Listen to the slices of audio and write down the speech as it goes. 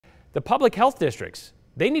The public health districts,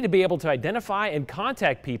 they need to be able to identify and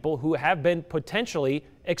contact people who have been potentially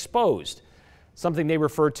exposed, something they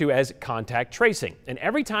refer to as contact tracing. And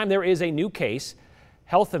every time there is a new case,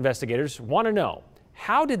 health investigators want to know,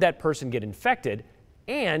 how did that person get infected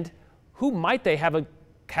and who might they have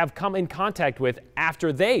come in contact with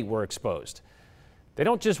after they were exposed? They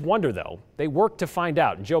don't just wonder, though. They work to find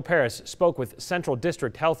out. And Joe Paris spoke with Central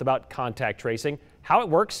District Health about contact tracing, how it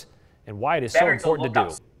works, and why it is so important to do.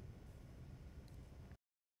 It's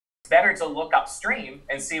better to look upstream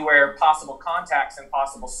and see where possible contacts and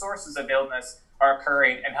possible sources of illness are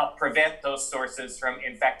occurring and help prevent those sources from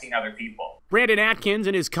infecting other people. Brandon Atkins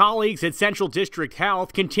and his colleagues at Central District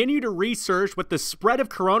Health continue to research what the spread of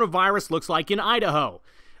coronavirus looks like in Idaho.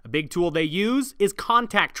 A big tool they use is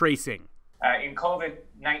contact tracing. In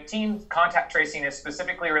COVID-19, contact tracing is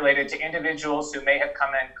specifically related to individuals who may have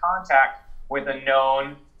come in contact with a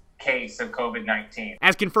known case of COVID-19.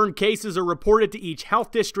 As confirmed cases are reported to each health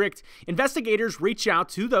district, investigators reach out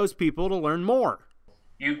to those people to learn more.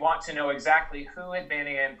 You'd want to know exactly who had been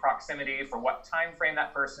in proximity, for what time frame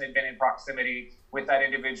that person had been in proximity with that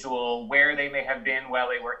individual, where they may have been while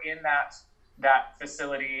they were in that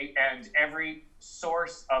facility, and every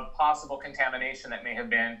source of possible contamination that may have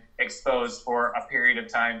been exposed for a period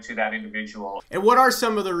of time to that individual. And what are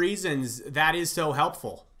some of the reasons that is so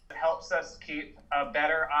helpful? It helps us keep a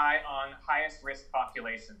better eye on highest risk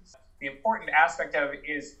populations. The important aspect of it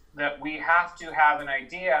is that we have to have an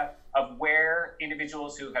idea of where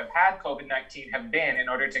individuals who have had COVID-19 have been in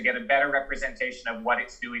order to get a better representation of what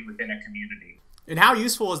it's doing within a community. And how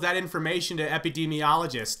useful is that information to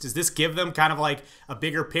epidemiologists? Does this give them kind of like a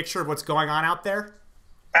bigger picture of what's going on out there?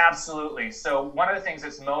 Absolutely. So one of the things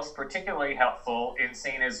that's most particularly helpful in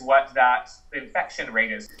seeing is what that infection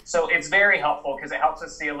rate is. So it's very helpful because it helps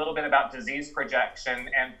us see a little bit about disease projection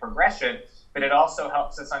and progression, but it also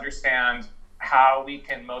helps us understand how we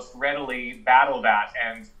can most readily battle that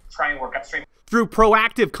and try and work upstream. Through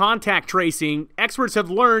proactive contact tracing, experts have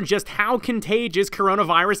learned just how contagious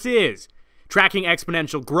coronavirus is. Tracking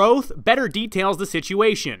exponential growth better details the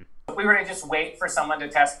situation. If we were to just wait for someone to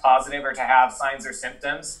test positive or to have signs or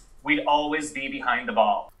symptoms, we'd always be behind the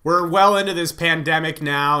ball. We're well into this pandemic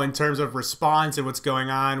now in terms of response and what's going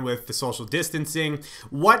on with the social distancing.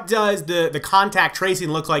 What does the contact tracing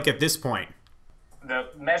look like at this point? The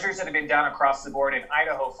measures that have been done across the board in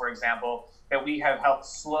Idaho, for example, that we have helped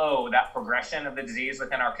slow that progression of the disease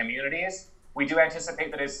within our communities. We do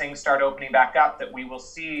anticipate that as things start opening back up, that we will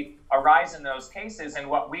see a rise in those cases. And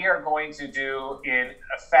what we are going to do in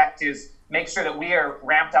effect is make sure that we are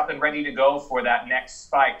ramped up and ready to go for that next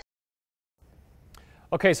spike.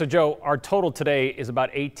 Okay, so Joe, our total today is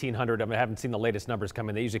about 1,800. I haven't seen the latest numbers come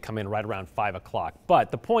in. They usually come in right around 5 o'clock.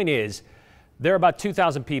 But the point is, there are about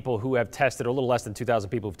 2,000 people who have tested, or a little less than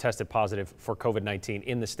 2,000 people who have tested positive for COVID-19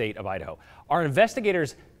 in the state of Idaho. Are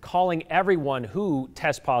investigators calling everyone who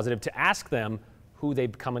tests positive to ask them who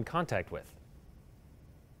they've come in contact with?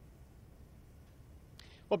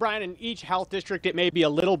 Well, Brian, in each health district, it may be a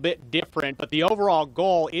little bit different, but the overall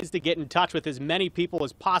goal is to get in touch with as many people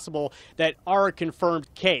as possible that are a confirmed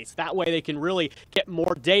case. That way they can really get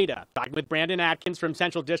more data. Talking with Brandon Atkins from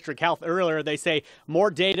Central District Health earlier, they say more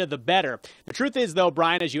data, the better. The truth is, though,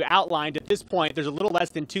 Brian, as you outlined, at this point, there's a little less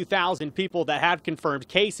than 2,000 people that have confirmed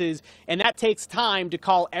cases, and that takes time to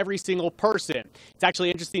call every single person. It's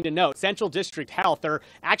actually interesting to note, Central District Health, they're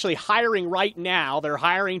actually hiring right now. They're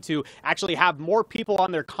hiring to actually have more people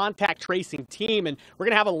on their contact tracing team, and we're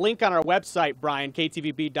going to have a link on our website, Brian,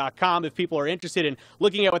 ktvb.com, if people are interested in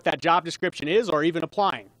looking at what that job description is or even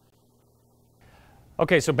applying.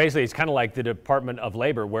 Okay, so basically it's kind of like the Department of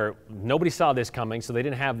Labor, where nobody saw this coming, so they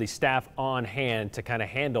didn't have the staff on hand to kind of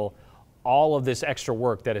handle all of this extra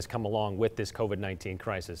work that has come along with this COVID-19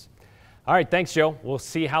 crisis. All right, thanks, Joe. We'll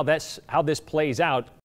see how this plays out.